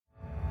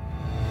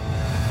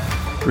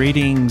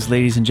Greetings,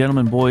 ladies and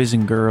gentlemen, boys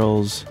and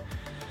girls.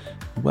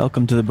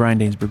 Welcome to the Brian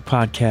Dainsberg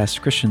podcast,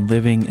 Christian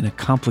Living in a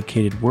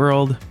Complicated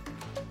World.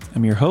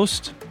 I'm your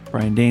host,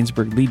 Brian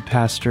Dainsberg, lead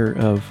pastor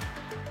of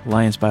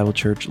Alliance Bible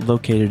Church,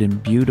 located in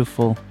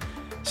beautiful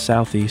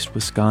southeast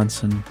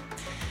Wisconsin.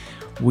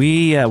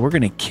 We're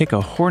going to kick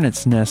a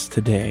hornet's nest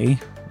today,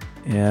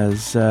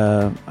 as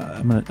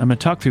I'm going to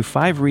talk through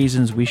 5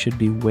 reasons we should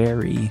be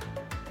wary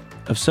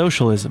of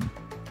socialism.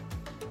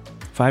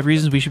 5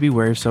 reasons we should be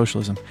wary of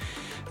socialism.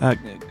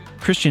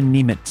 Kristian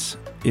Niemietz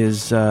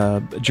is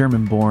a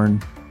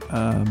German-born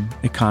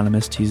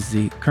economist.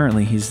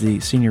 Currently he's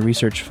the senior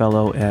research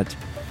fellow at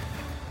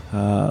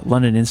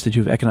London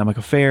Institute of Economic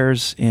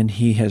Affairs, and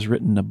he has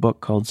written a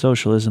book called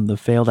Socialism, the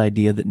Failed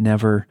Idea That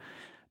Never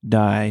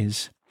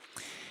Dies.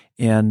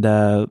 And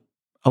a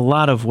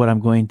lot of what I'm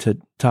going to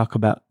talk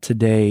about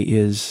today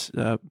is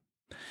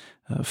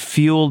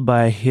fueled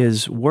by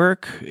his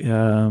work,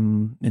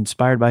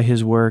 inspired by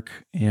his work,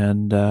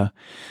 and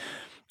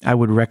I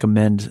would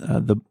recommend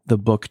the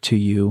book to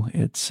you.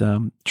 Its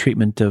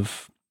treatment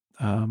of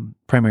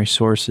primary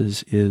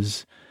sources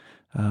is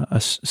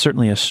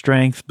certainly a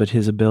strength, but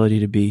his ability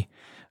to be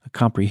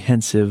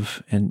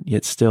comprehensive and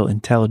yet still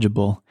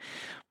intelligible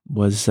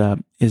is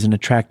an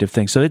attractive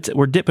thing. So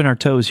we're dipping our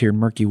toes here in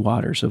murky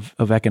waters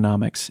of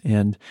economics,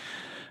 and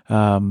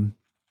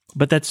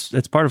but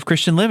that's part of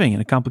Christian living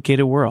in a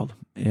complicated world.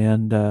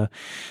 And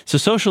so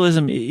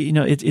socialism,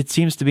 it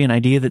seems to be an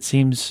idea that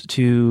seems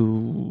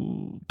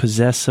to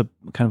possess a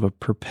kind of a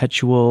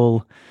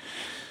perpetual,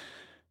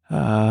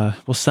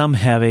 some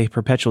have a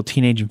perpetual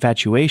teenage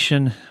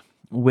infatuation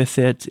with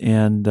it,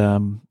 and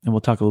we'll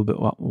talk a little bit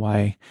about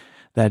why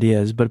that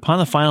is. But upon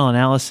the final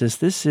analysis,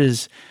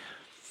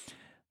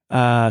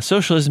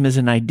 socialism is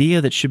an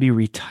idea that should be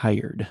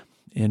retired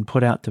and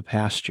put out to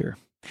pasture.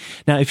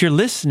 Now, if you're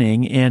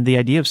listening and the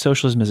idea of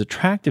socialism is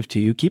attractive to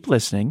you, keep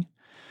listening.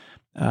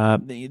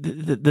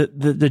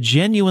 The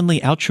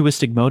genuinely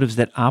altruistic motives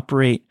that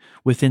operate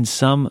within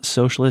some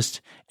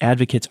socialist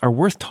advocates are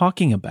worth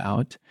talking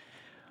about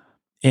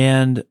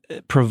and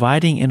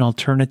providing an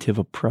alternative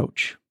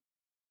approach.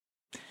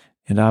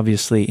 And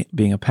obviously,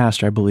 being a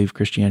pastor, I believe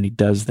Christianity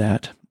does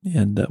that,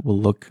 and we'll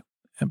look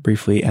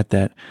briefly at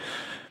that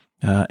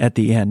at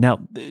the end. Now,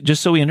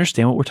 just so we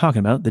understand what we're talking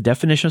about, the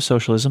definition of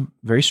socialism,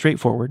 very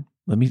straightforward.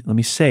 Let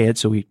me say it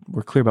so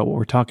we're clear about what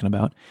we're talking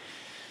about.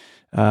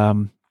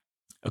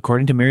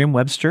 According to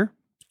Merriam-Webster,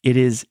 it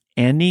is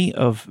any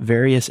of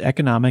various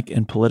economic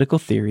and political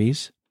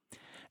theories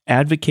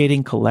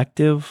advocating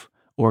collective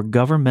or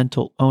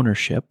governmental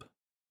ownership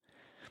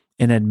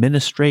and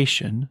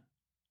administration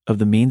of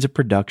the means of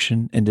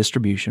production and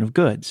distribution of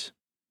goods.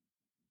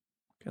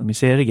 Let me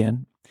say it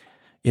again.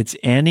 It's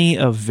any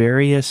of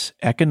various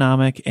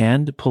economic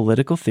and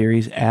political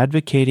theories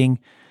advocating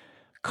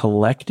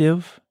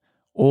collective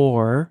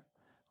or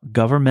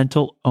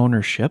governmental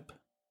ownership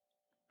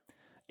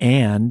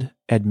and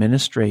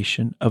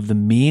administration of the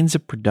means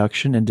of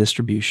production and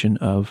distribution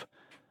of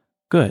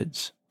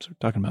goods. So we're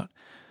talking about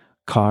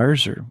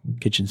cars or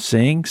kitchen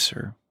sinks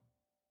or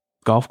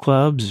golf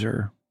clubs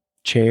or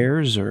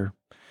chairs or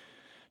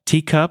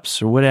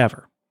teacups or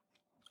whatever.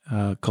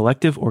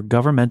 Collective or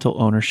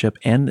governmental ownership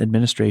and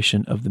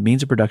administration of the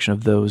means of production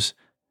of those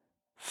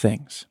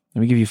things.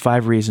 Let me give you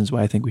 5 reasons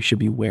why I think we should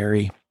be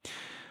wary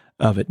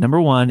of it.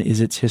 Number 1 is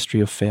its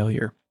history of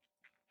failure.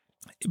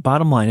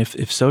 Bottom line,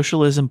 if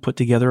socialism put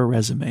together a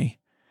resume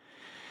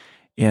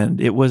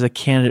and it was a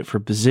candidate for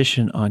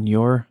position on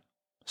your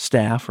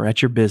staff or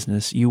at your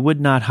business, you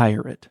would not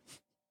hire it.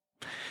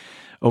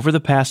 Over the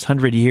past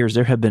 100 years,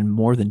 there have been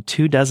more than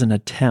 24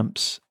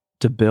 attempts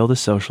to build a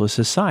socialist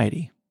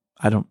society.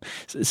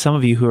 Some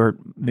of you who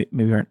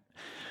maybe aren't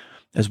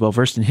as well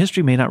versed in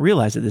history may not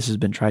realize that this has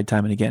been tried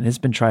time and again. It's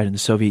been tried in the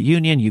Soviet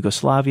Union,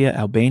 Yugoslavia,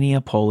 Albania,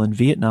 Poland,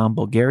 Vietnam,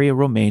 Bulgaria,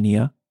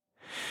 Romania,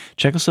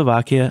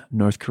 Czechoslovakia,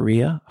 North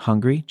Korea,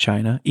 Hungary,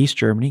 China, East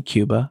Germany,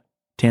 Cuba,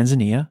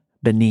 Tanzania,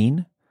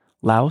 Benin,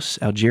 Laos,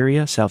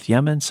 Algeria, South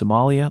Yemen,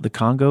 Somalia, the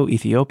Congo,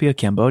 Ethiopia,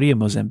 Cambodia,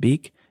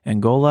 Mozambique,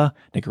 Angola,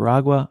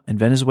 Nicaragua, and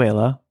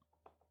Venezuela,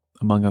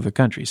 among other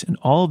countries. And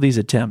all of these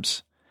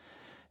attempts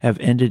have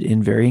ended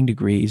in varying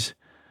degrees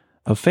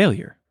of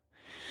failure.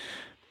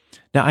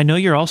 Now, I know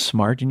you're all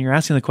smart, and you're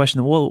asking the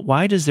question, well,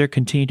 why does there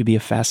continue to be a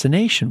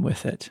fascination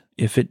with it?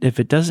 If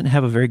it doesn't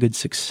have a very good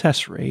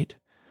success rate,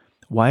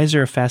 why is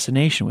there a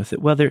fascination with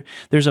it? Well,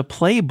 there's a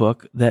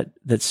playbook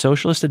that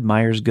socialist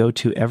admirers go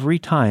to every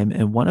time,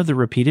 and one of the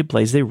repeated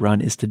plays they run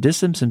is to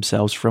distance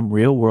themselves from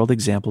real-world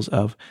examples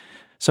of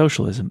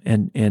socialism,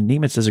 and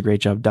Niemietz does a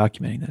great job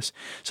documenting this.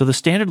 So the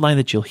standard line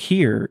that you'll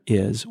hear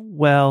is,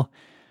 well,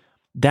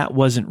 that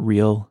wasn't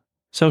real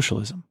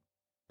socialism.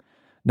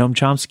 Noam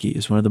Chomsky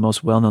is one of the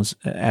most well-known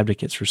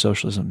advocates for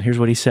socialism. Here's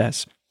what he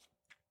says.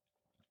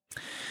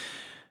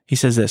 He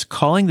says this: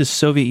 calling the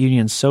Soviet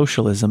Union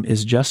socialism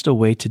is just a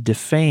way to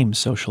defame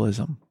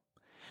socialism.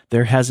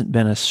 There hasn't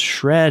been a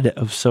shred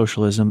of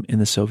socialism in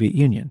the Soviet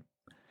Union.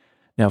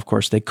 Now, of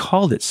course, they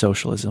called it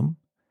socialism,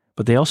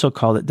 but they also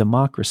called it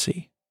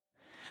democracy.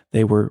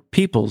 They were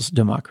people's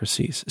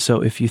democracies.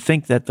 So if you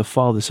think that the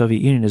fall of the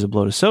Soviet Union is a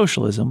blow to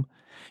socialism,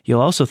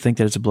 you'll also think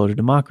that it's a blow to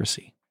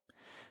democracy.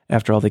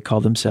 After all, they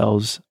call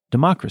themselves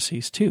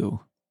democracies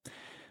too.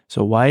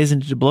 So why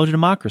isn't it a blow to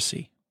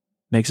democracy?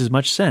 Makes as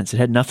much sense. It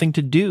had nothing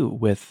to do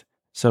with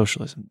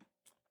socialism.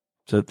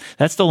 So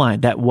that's the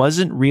line. That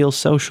wasn't real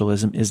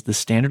socialism is the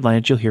standard line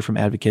that you'll hear from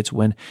advocates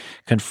when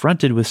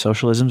confronted with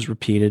socialism's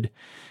repeated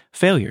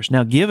failures.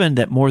 Now, given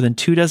that more than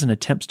 24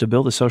 attempts to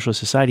build a socialist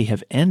society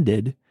have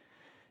ended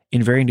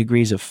in varying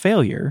degrees of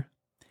failure,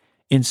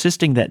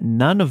 insisting that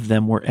none of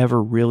them were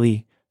ever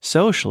really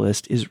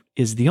socialist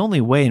is the only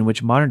way in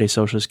which modern-day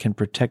socialists can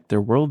protect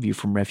their worldview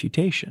from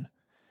refutation.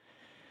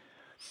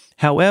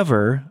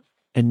 However,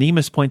 and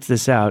Niemietz points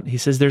this out, he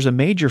says there's a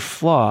major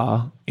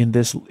flaw in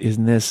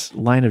this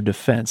line of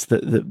defense.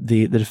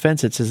 The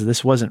defense that says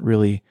this wasn't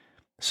really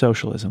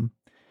socialism.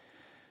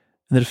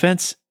 And the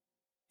defense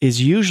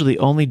is usually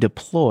only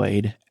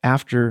deployed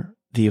after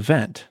the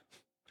event.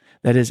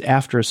 That is,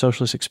 after a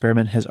socialist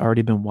experiment has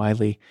already been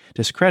widely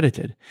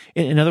discredited.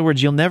 In other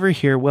words, you'll never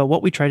hear, well,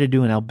 what we try to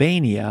do in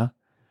Albania,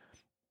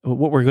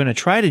 what we're going to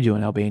try to do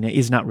in Albania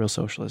is not real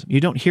socialism. You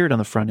don't hear it on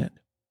the front end.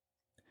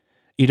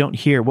 You don't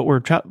hear what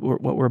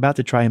we're about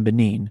to try in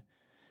Benin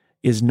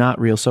is not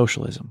real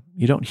socialism.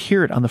 You don't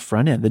hear it on the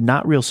front end. The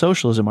not real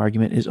socialism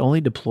argument is only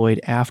deployed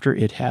after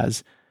it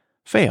has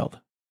failed.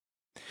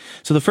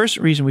 So the first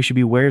reason we should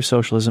be wary of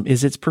socialism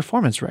is its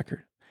performance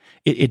record.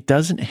 It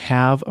doesn't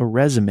have a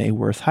resume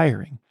worth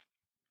hiring.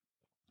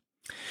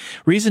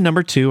 Reason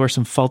number 2 are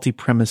some faulty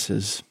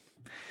premises.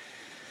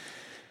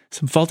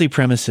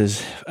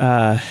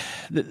 The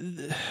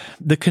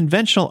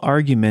conventional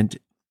argument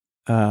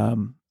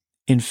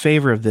in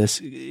favor of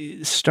this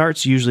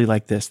starts usually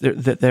like this,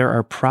 that there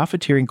are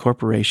profiteering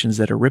corporations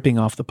that are ripping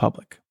off the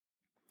public.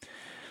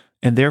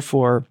 And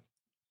therefore,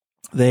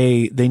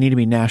 they need to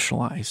be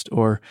nationalized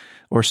or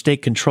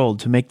state controlled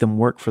to make them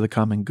work for the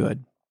common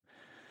good.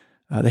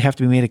 They have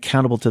to be made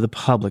accountable to the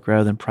public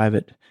rather than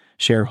private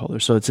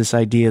shareholders. So it's this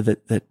idea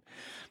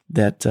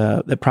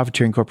that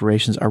profiteering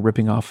corporations are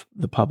ripping off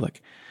the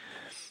public.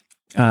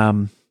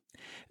 First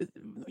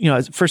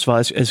of all,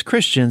 as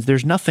Christians,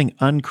 there's nothing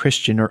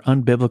unchristian or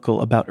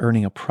unbiblical about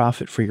earning a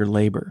profit for your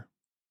labor.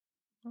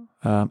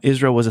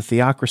 Israel was a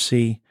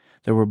theocracy.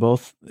 They were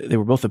both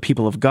a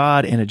people of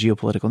God and a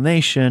geopolitical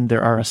nation.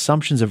 There are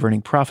assumptions of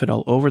earning profit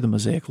all over the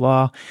Mosaic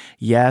Law.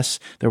 Yes,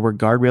 there were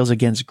guardrails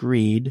against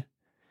greed,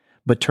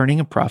 but turning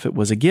a profit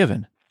was a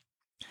given.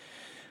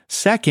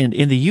 Second,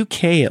 in the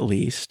UK at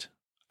least,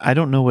 I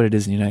don't know what it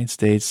is in the United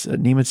States.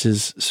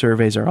 Niemietz's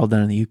surveys are all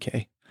done in the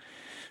UK.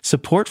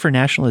 Support for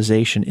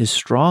nationalization is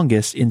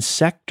strongest in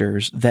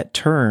sectors that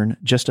turn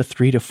just a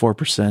 3 to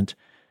 4%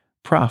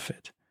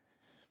 profit,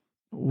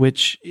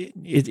 which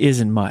it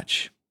isn't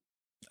much.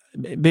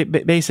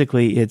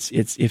 Basically, it's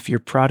if your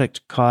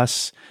product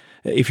costs,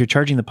 if you're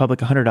charging the public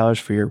 $100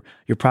 for your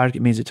product,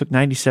 it means it took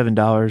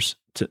 $97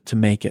 to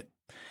make it,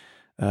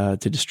 to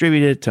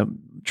distribute it, to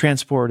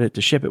transport it,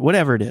 to ship it,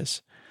 whatever it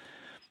is.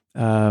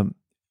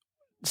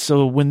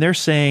 So when they're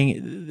saying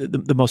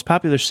the most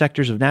popular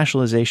sectors of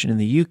nationalization in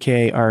the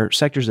UK are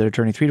sectors that are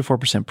turning 3 to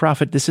 4%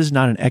 profit, this is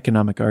not an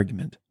economic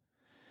argument.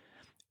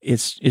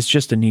 It's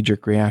just a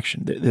knee-jerk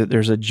reaction.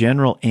 There's a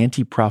general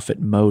anti-profit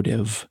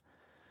motive,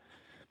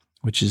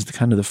 which is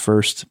kind of the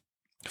first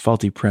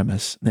faulty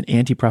premise, an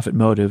anti-profit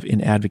motive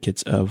in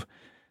advocates of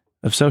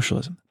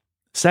socialism.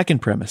 Second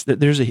premise,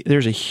 that there's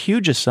a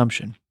huge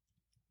assumption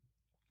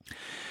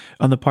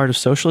on the part of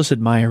socialist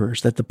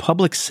admirers that the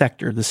public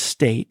sector, the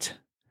state,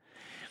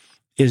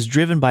 is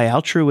driven by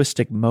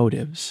altruistic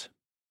motives,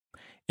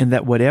 and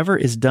that whatever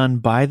is done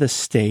by the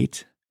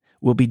state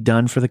will be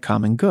done for the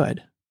common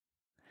good.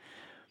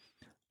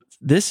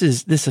 This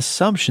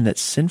assumption that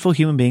sinful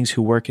human beings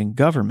who work in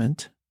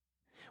government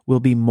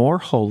will be more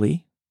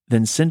holy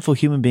than sinful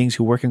human beings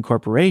who work in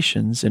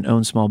corporations and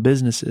own small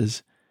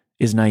businesses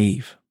is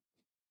naive.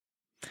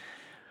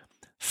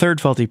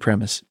 Third faulty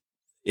premise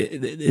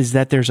is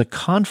that there's a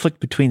conflict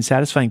between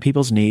satisfying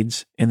people's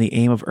needs and the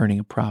aim of earning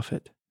a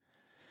profit.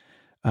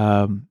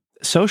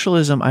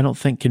 Socialism, I don't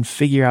think, can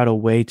figure out a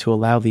way to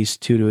allow these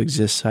two to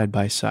exist side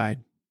by side.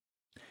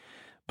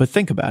 But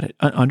think about it.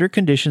 Under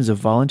conditions of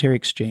voluntary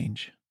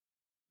exchange,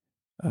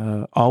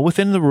 all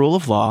within the rule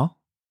of law,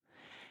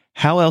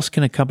 how else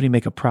can a company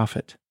make a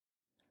profit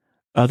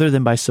other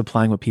than by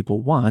supplying what people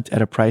want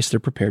at a price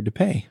they're prepared to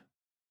pay?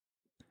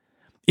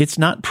 It's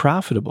not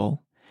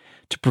profitable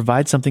to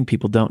provide something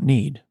people don't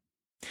need.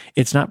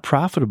 It's not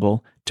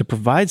profitable to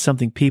provide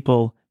something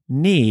people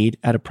need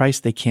at a price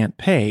they can't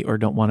pay or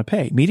don't want to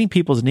pay. Meeting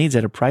people's needs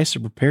at a price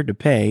they're prepared to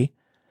pay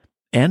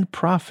and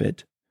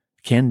profit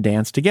can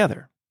dance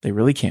together. They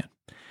really can.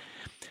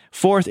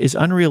 Fourth is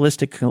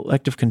unrealistic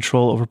collective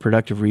control over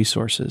productive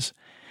resources.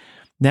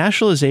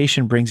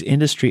 Nationalization brings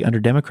industry under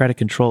democratic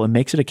control and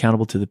makes it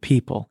accountable to the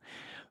people.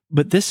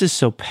 But this is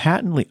so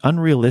patently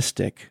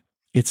unrealistic,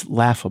 it's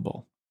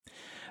laughable.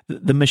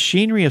 The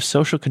machinery of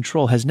social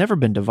control has never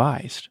been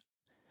devised.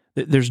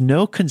 There's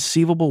no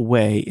conceivable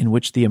way in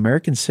which the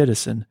American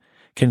citizen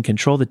can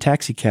control the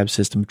taxi cab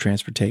system of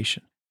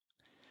transportation.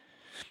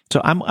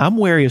 So I'm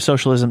wary of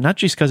socialism, not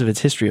just because of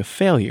its history of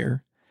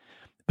failure,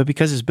 but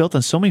because it's built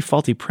on so many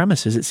faulty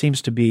premises, it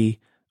seems to be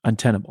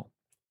untenable.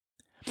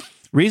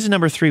 Reason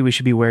number 3 we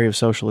should be wary of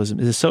socialism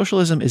is that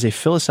socialism is a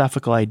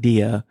philosophical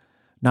idea,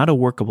 not a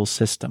workable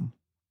system.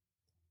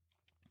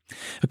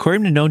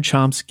 According to Noam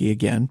Chomsky,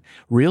 again,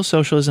 real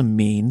socialism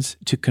means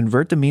to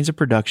convert the means of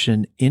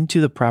production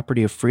into the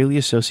property of freely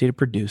associated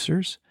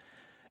producers,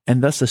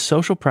 and thus the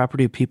social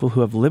property of people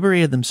who have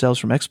liberated themselves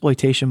from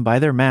exploitation by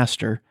their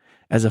master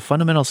as a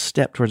fundamental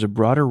step towards a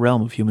broader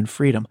realm of human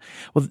freedom.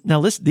 Well, now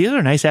listen, these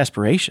are nice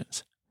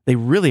aspirations. They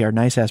really are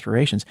nice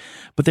aspirations,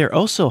 but they're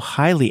also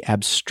highly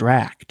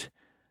abstract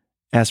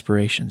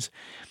aspirations.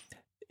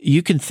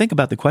 You can think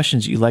about the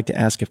questions you'd like to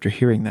ask after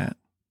hearing that.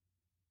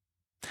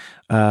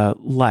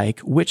 Like,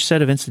 which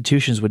set of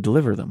institutions would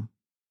deliver them?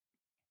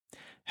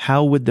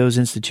 How would those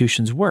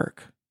institutions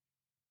work?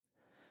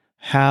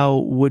 How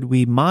would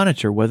we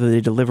monitor whether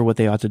they deliver what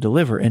they ought to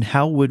deliver? And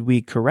how would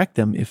we correct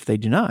them if they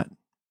do not?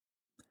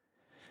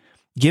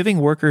 Giving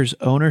workers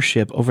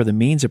ownership over the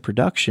means of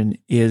production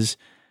is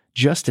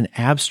just an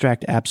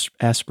abstract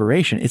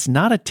aspiration. It's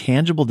not a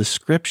tangible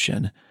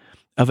description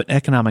of an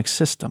economic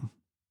system.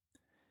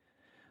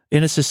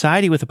 In a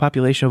society with a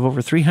population of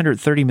over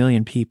 330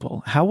 million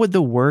people, how would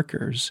the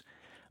workers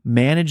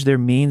manage their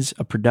means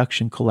of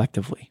production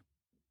collectively?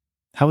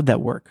 How would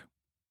that work?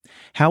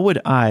 How would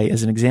I,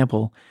 as an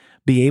example,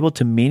 be able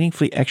to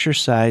meaningfully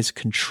exercise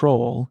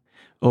control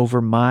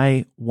over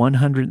my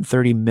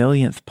 130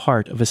 millionth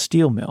part of a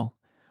steel mill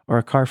or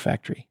a car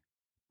factory?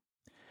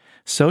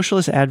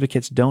 Socialist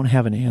advocates don't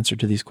have an answer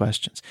to these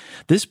questions.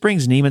 This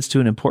brings Niemietz to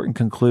an important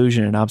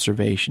conclusion and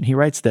observation. He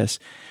writes this: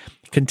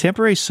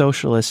 contemporary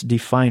socialists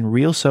define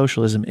real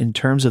socialism in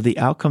terms of the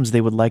outcomes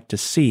they would like to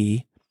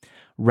see,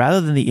 rather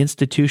than the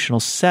institutional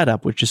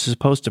setup which is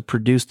supposed to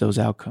produce those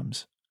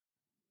outcomes.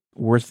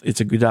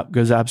 It's a good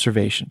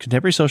observation.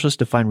 Contemporary socialists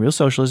define real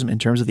socialism in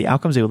terms of the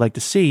outcomes they would like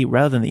to see,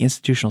 rather than the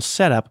institutional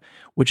setup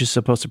which is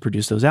supposed to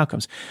produce those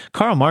outcomes.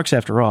 Karl Marx,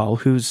 after all,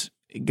 who's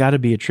got to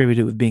be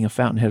attributed with being a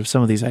fountainhead of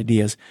some of these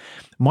ideas,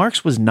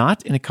 Marx was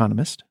not an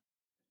economist,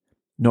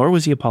 nor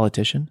was he a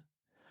politician,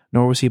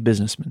 nor was he a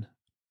businessman.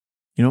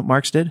 You know what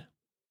Marx did?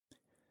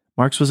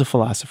 Marx was a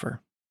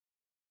philosopher.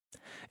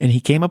 And he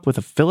came up with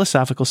a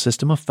philosophical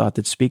system of thought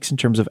that speaks in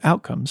terms of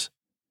outcomes,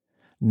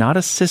 not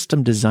a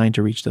system designed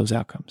to reach those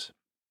outcomes.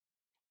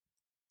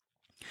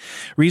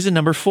 Reason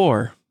number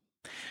 4,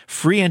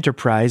 free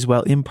enterprise,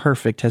 while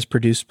imperfect, has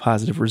produced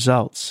positive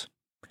results.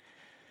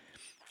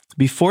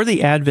 Before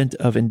the advent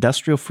of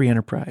industrial free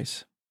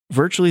enterprise,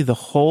 virtually the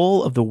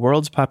whole of the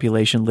world's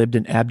population lived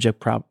in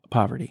abject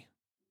poverty.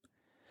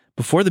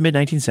 Before the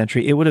mid-19th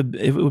century, it would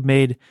have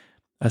made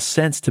a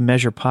sense to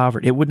measure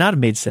poverty. It would not have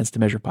made sense to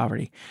measure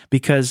poverty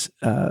because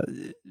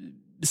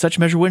such a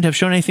measure wouldn't have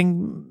shown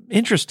anything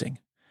interesting.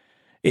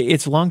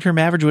 Its long-term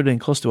average would have been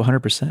close to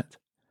 100%.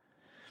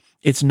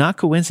 It's not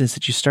coincidence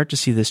that you start to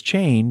see this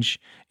change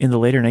in the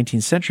later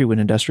 19th century when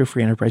industrial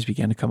free enterprise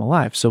began to come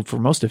alive. So for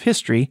most of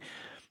history,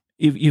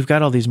 you've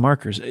got all these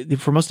markers.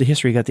 For most of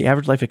history, you got the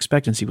average life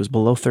expectancy was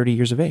below 30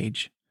 years of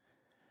age.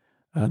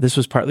 This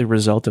was partly a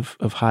result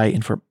of high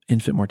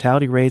infant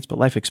mortality rates, but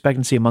life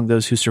expectancy among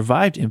those who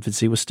survived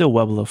infancy was still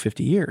well below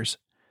 50 years.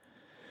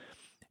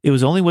 It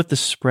was only with the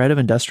spread of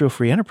industrial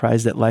free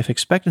enterprise that life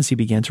expectancy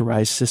began to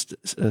rise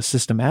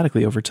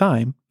systematically over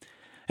time,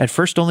 at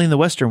first only in the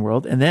Western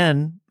world and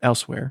then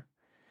elsewhere.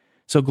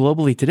 So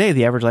globally today,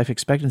 the average life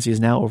expectancy is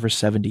now over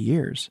 70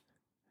 years.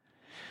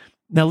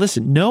 Now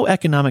listen, no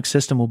economic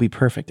system will be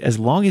perfect as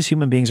long as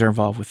human beings are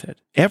involved with it.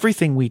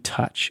 Everything we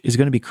touch is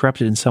going to be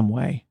corrupted in some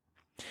way.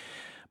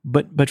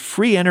 But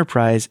free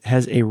enterprise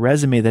has a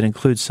resume that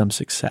includes some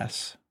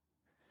success.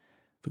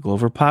 The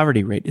global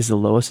poverty rate is the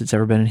lowest it's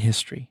ever been in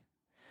history.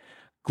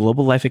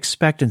 Global life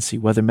expectancy,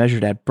 whether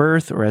measured at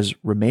birth or as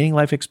remaining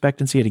life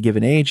expectancy at a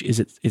given age, is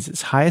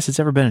its highest it's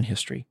ever been in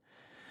history.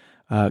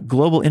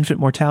 Global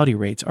infant mortality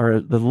rates are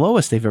the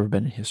lowest they've ever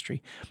been in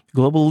history.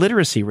 Global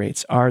literacy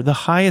rates are the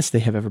highest they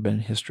have ever been in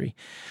history.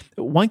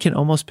 One can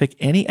almost pick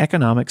any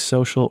economic,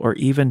 social, or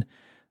even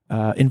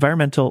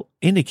environmental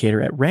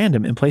indicator at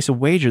random and place a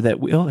wager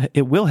that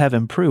it will have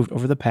improved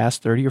over the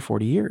past 30 or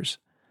 40 years.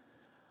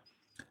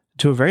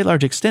 To a very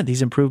large extent,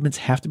 these improvements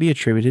have to be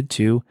attributed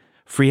to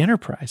free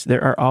enterprise.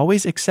 There are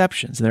always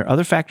exceptions, and there are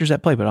other factors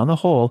at play, but on the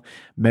whole,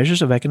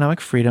 measures of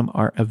economic freedom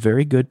are a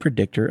very good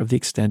predictor of the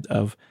extent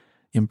of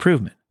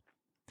improvement.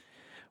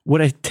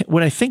 What I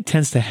think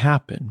tends to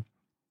happen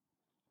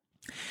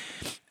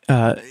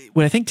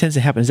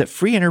is that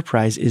free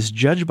enterprise is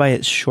judged by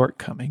its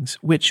shortcomings,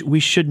 which we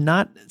should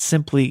not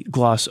simply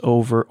gloss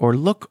over or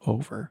look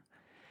over.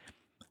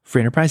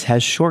 Free enterprise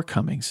has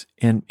shortcomings,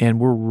 and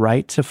we're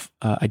right to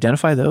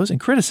identify those and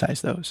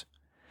criticize those.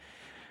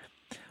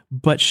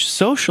 But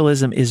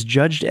socialism is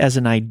judged as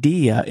an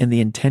idea in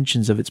the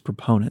intentions of its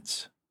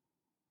proponents.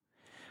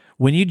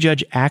 When you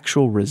judge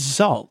actual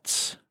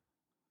results,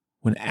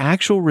 when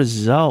actual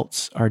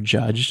results are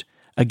judged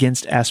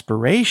against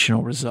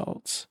aspirational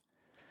results,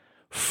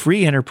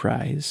 free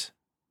enterprise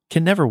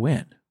can never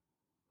win.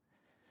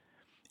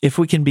 If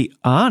we can be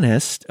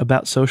honest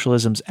about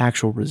socialism's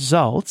actual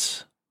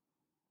results,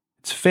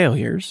 its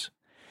failures,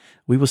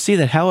 we will see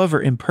that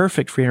however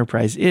imperfect free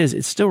enterprise is,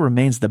 it still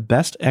remains the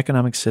best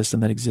economic system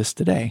that exists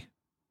today.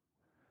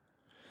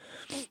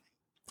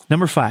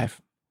 Number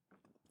 5,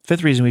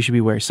 fifth reason we should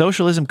be wary.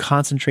 Socialism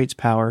concentrates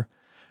power.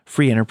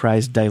 Free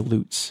enterprise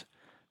dilutes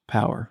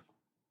power.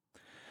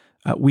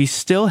 We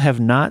still have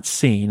not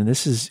seen, and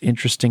this is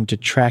interesting to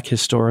track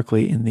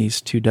historically in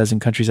these 24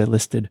 countries I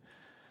listed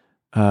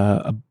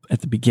at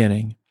the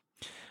beginning,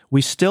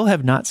 we still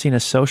have not seen a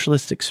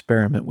socialist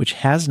experiment which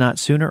has not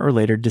sooner or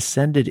later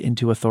descended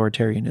into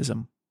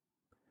authoritarianism.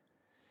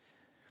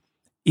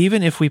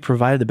 Even if we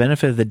provide the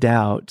benefit of the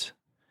doubt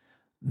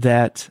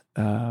that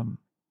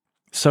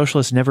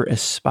socialists never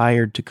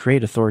aspired to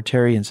create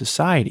authoritarian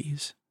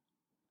societies,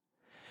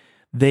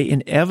 they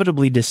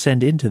inevitably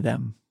descend into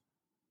them.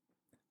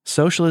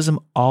 Socialism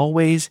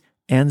always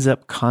ends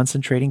up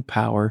concentrating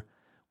power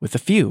with a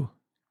few.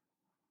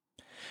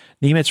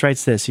 Niemietz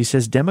writes this. He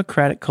says,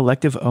 democratic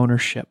collective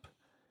ownership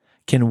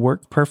can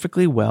work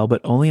perfectly well,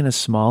 but only in a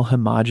small,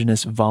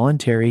 homogeneous,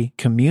 voluntary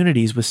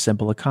communities with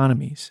simple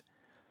economies.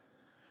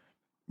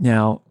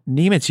 Now,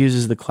 Niemietz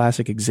uses the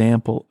classic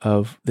example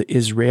of the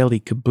Israeli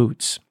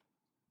kibbutz.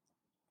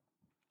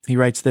 He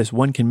writes this,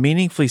 one can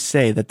meaningfully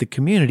say that the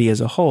community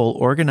as a whole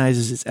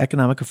organizes its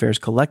economic affairs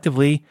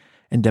collectively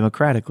and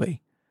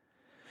democratically.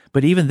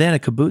 But even then, a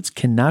kibbutz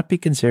cannot be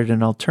considered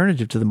an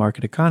alternative to the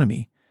market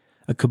economy.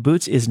 A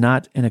kibbutz is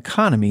not an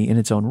economy in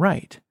its own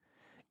right.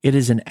 It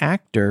is an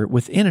actor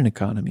within an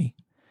economy,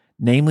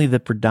 namely the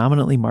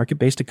predominantly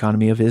market-based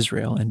economy of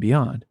Israel and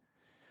beyond.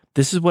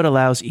 This is what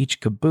allows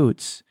each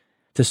kibbutz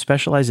to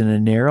specialize in a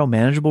narrow,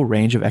 manageable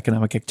range of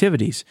economic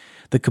activities.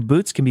 The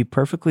kibbutz can be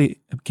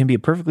a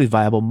perfectly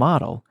viable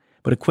model,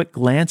 but a quick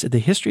glance at the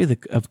history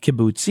of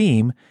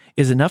kibbutzim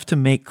is enough to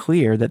make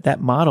clear that that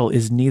model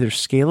is neither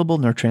scalable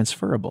nor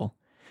transferable.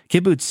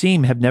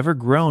 Kibbutzim have never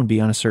grown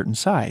beyond a certain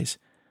size.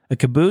 A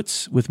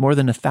kibbutz with more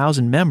than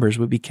 1,000 members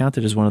would be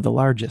counted as one of the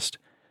largest.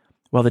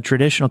 While the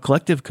traditional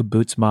collective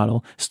kibbutz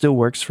model still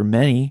works for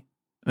many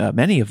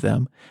of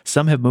them,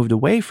 some have moved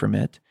away from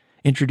it,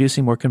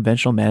 introducing more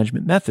conventional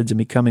management methods and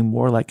becoming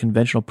more like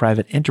conventional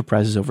private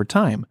enterprises over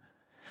time.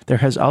 There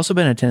has also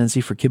been a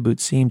tendency for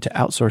kibbutzim to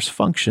outsource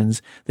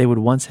functions they would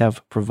once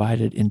have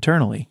provided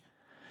internally.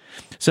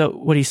 So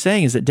what he's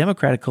saying is that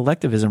democratic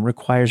collectivism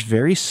requires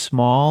very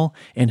small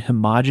and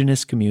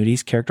homogeneous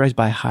communities characterized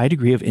by a high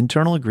degree of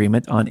internal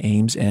agreement on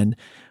aims and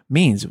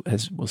means.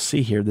 As we'll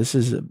see here, this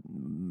is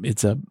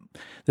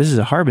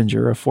a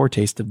harbinger, a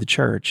foretaste of the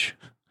church.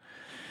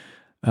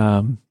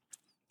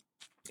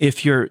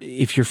 If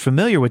you're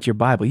familiar with your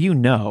Bible, you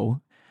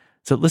know.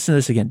 So listen to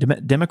this again.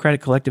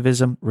 Democratic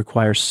collectivism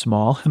requires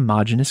small,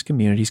 homogeneous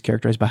communities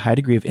characterized by a high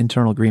degree of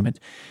internal agreement.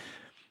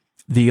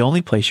 The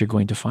only place you're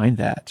going to find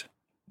that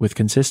with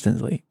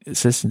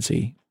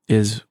consistency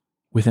is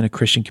within a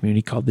Christian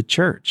community called the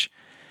church.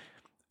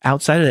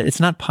 Outside of that, it's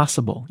not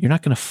possible. You're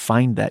not going to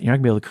find that. You're not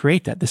going to be able to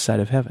create that this side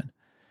of heaven,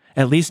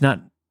 at least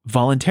not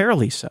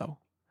voluntarily so.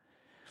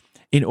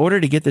 In order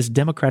to get this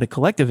democratic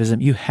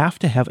collectivism, you have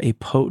to have a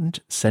potent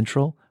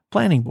central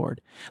planning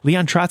board.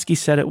 Leon Trotsky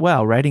said it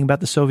well, writing about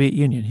the Soviet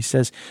Union. He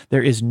says,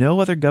 there is no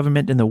other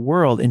government in the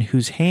world in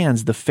whose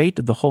hands the fate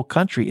of the whole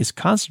country is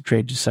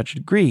concentrated to such a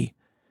degree.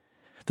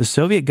 The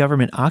Soviet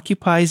government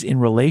occupies in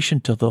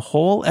relation to the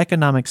whole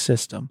economic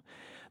system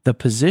the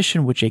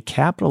position which a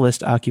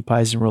capitalist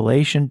occupies in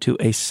relation to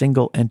a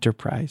single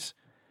enterprise.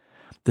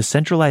 The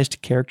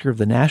centralized character of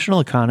the national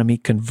economy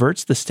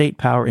converts the state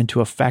power into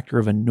a factor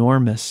of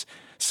enormous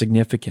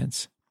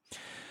significance.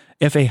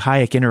 F.A.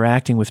 Hayek,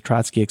 interacting with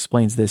Trotsky,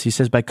 explains this. He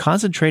says, by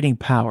concentrating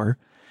power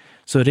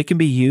so that it can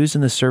be used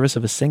in the service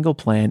of a single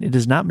plan, it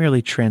is not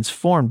merely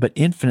transformed, but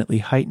infinitely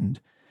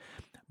heightened.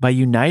 By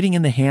uniting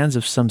in the hands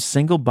of some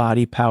single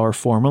body power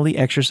formerly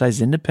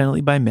exercised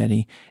independently by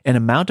many, an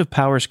amount of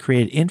power is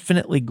created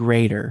infinitely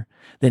greater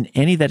than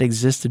any that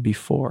existed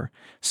before,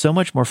 so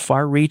much more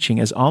far-reaching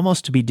as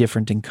almost to be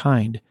different in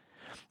kind.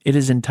 It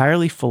is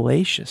entirely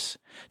fallacious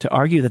to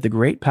argue that the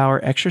great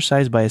power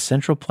exercised by a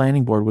central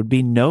planning board would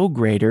be no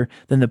greater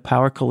than the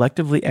power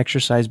collectively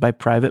exercised by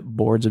private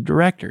boards of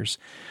directors.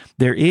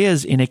 There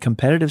is, in a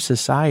competitive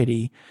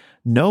society,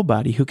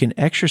 nobody who can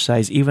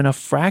exercise even a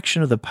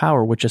fraction of the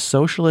power which a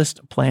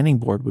socialist planning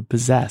board would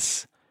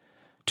possess.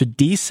 To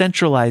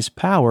decentralize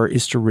power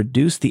is to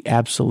reduce the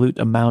absolute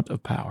amount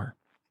of power.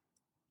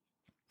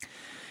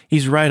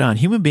 He's right on.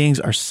 Human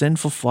beings are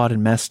sinful, flawed,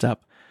 and messed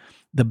up.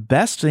 The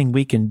best thing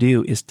we can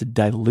do is to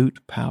dilute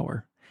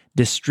power,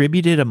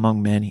 distribute it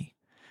among many.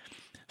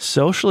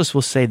 Socialists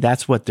will say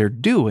that's what they're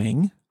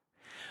doing,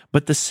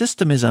 but the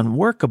system is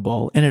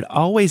unworkable, and it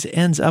always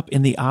ends up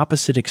in the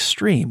opposite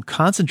extreme,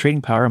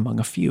 concentrating power among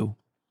a few.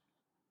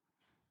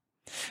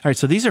 All right,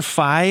 so these are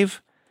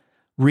 5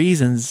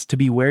 reasons to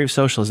be wary of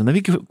socialism. Let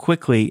me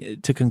quickly,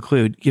 to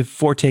conclude, give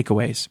 4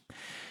 takeaways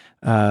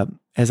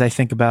as I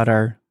think about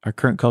our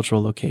current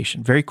cultural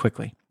location. Very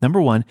quickly. Number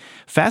 1,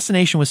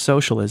 fascination with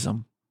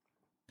socialism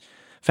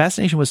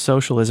fascination with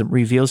socialism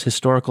reveals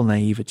historical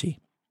naivety.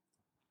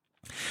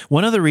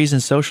 One of the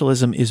reasons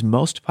socialism is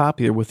most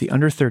popular with the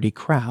under 30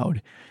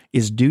 crowd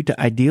is due to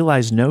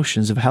idealized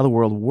notions of how the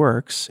world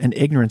works and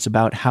ignorance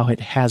about how it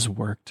has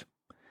worked.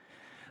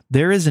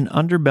 There is an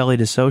underbelly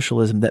to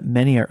socialism that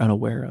many are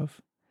unaware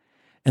of.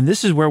 And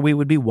this is where we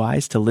would be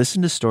wise to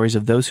listen to stories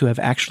of those who have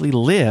actually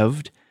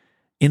lived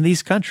in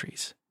these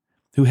countries,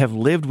 who have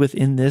lived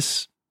within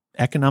this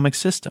economic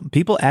system.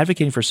 People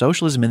advocating for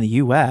socialism in the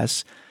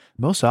U.S.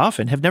 most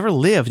often have never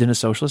lived in a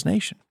socialist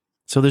nation.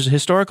 So there's a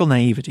historical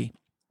naivety.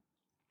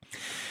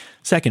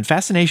 Second,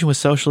 fascination with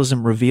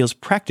socialism reveals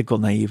practical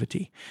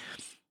naivety.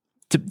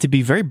 To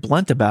be very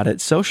blunt about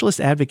it,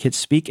 socialist advocates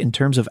speak in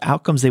terms of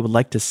outcomes they would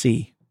like to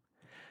see,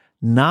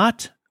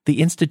 not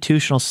the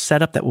institutional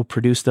setup that will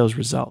produce those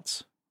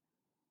results.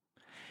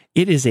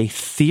 It is a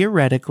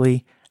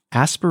theoretically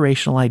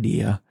aspirational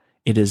idea.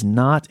 It is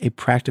not a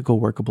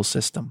practical workable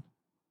system.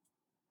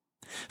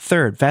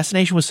 Third,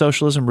 fascination with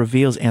socialism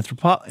reveals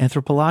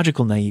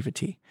anthropological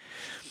naivety.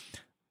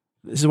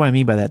 This is what I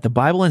mean by that. The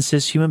Bible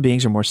insists human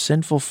beings are more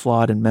sinful,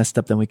 flawed, and messed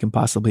up than we can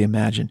possibly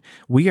imagine.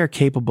 We are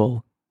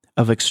capable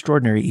of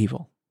extraordinary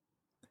evil.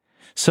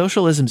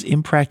 Socialism's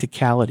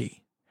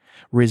impracticality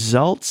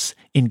results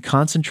in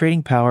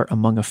concentrating power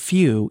among a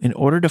few in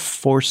order to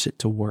force it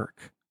to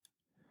work.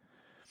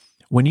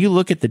 When you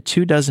look at the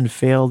 24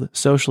 failed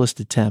socialist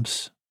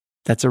attempts,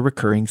 that's a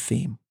recurring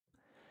theme.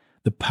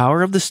 The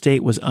power of the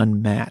state was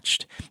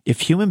unmatched.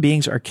 If human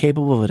beings are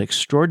capable of an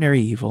extraordinary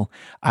evil,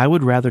 I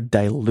would rather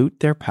dilute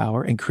their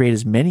power and create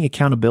as many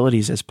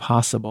accountabilities as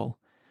possible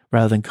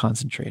rather than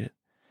concentrate it.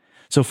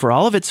 So for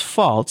all of its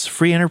faults,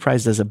 free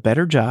enterprise does a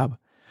better job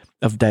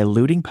of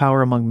diluting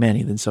power among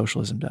many than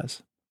socialism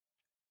does.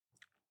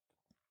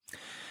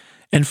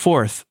 And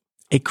fourth,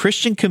 a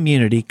Christian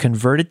community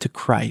converted to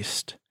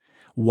Christ,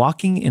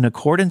 walking in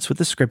accordance with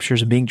the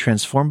scriptures and being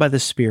transformed by the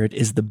Spirit,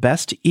 is the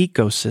best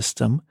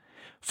ecosystem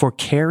for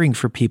caring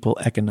for people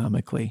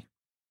economically.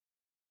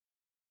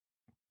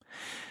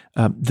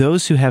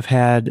 Those who have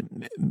had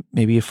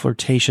maybe a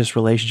flirtatious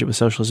relationship with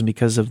socialism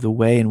because of the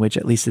way in which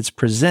at least it's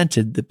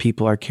presented that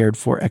people are cared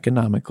for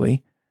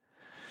economically,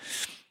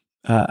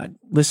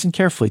 listen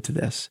carefully to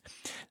this.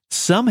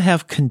 Some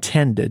have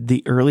contended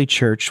the early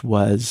church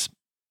was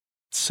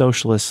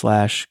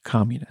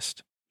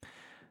socialist/communist.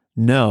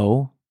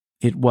 No,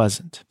 it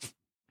wasn't.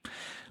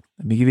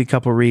 Let me give you a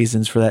couple of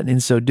reasons for that. And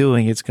in so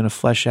doing, it's going to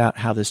flesh out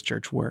how this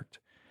church worked.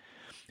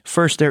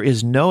 First, there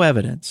is no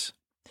evidence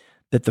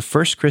that the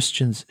first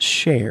Christians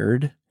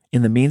shared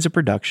in the means of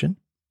production,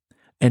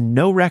 and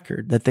no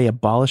record that they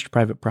abolished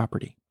private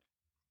property.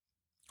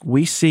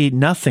 We see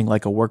nothing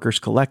like a workers'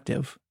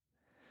 collective,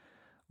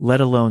 let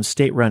alone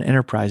state-run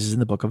enterprises in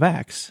the book of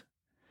Acts.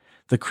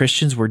 The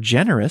Christians were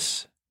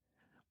generous,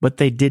 but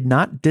they did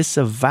not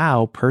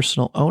disavow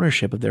personal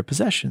ownership of their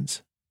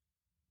possessions.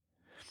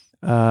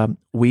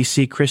 We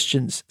see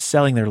Christians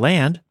selling their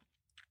land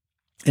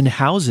and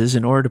houses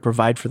in order to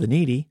provide for the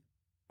needy.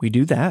 We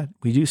do that.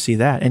 We do see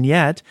that. And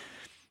yet,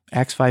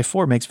 Acts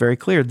 5:4 makes very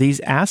clear these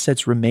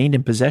assets remained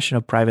in possession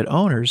of private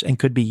owners and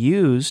could be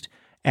used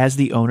as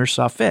the owner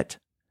saw fit.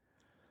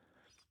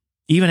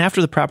 Even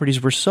after the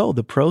properties were sold,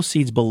 the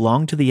proceeds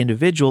belonged to the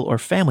individual or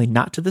family,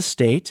 not to the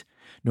state,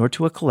 nor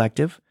to a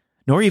collective,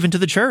 nor even to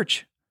the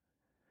church.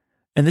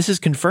 And this is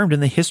confirmed in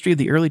the history of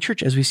the early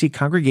church as we see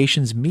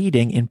congregations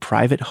meeting in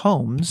private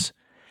homes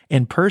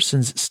and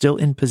persons still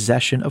in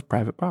possession of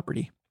private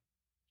property.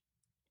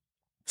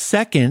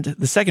 Second,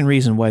 the second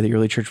reason why the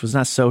early church was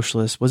not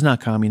socialist, was not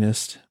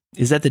communist,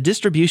 is that the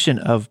distribution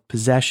of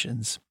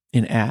possessions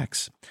in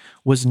Acts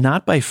was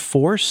not by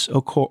force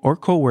or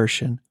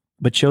coercion,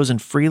 but chosen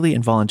freely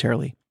and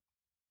voluntarily.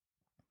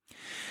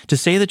 To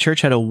say the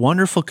church had a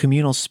wonderful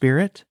communal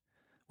spirit,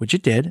 which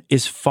it did,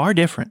 is far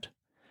different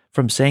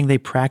from saying they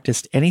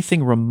practiced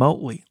anything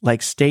remotely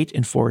like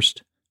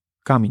state-enforced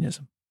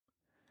communism.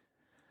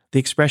 The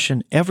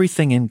expression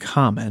everything in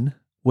common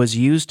was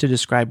used to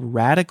describe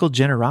radical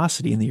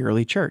generosity in the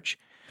early church.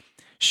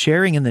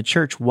 Sharing in the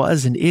church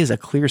was and is a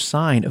clear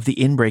sign of the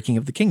inbreaking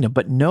of the kingdom,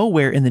 but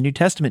nowhere in the New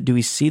Testament do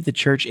we see the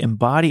church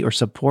embody or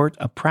support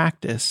a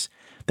practice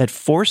that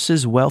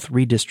forces wealth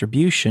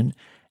redistribution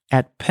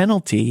at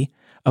penalty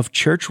of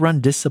church-run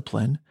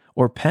discipline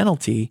or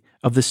penalty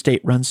of the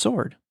state-run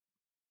sword.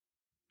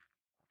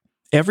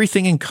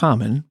 Everything in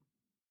common,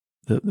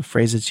 the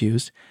phrase that's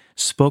used,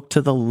 spoke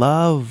to the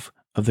love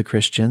of the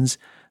Christians,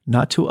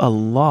 not to a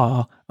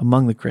law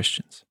among the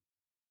Christians.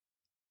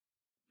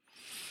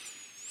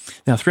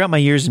 Now, throughout my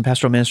years in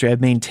pastoral ministry, I've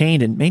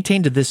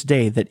maintained to this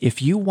day that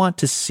if you want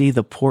to see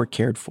the poor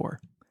cared for,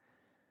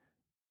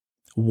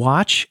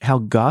 watch how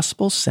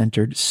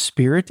gospel-centered,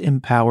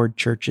 spirit-empowered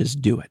churches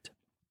do it.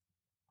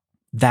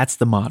 That's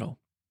the model.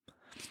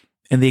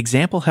 And the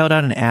example held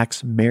out in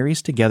Acts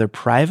marries together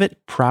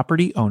private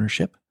property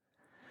ownership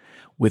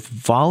with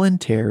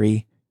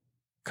voluntary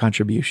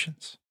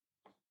contributions.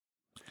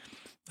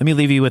 Let me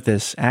leave you with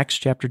this. Acts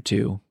chapter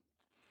 2,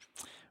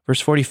 Verse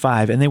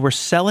 45, and they were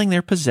selling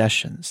their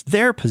possessions.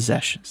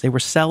 They were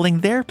selling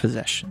their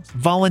possessions,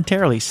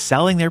 voluntarily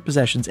selling their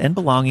possessions and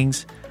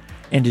belongings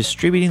and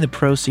distributing the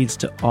proceeds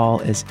to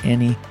all as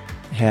any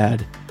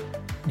had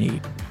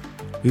need.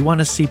 We want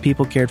to see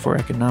people cared for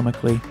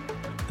economically.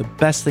 The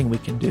best thing we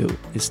can do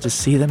is to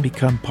see them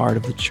become part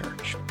of the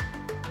church.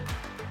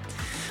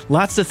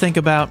 Lots to think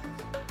about.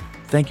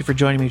 Thank you for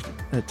joining me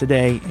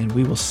today, and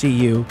we will see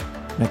you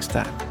next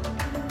time.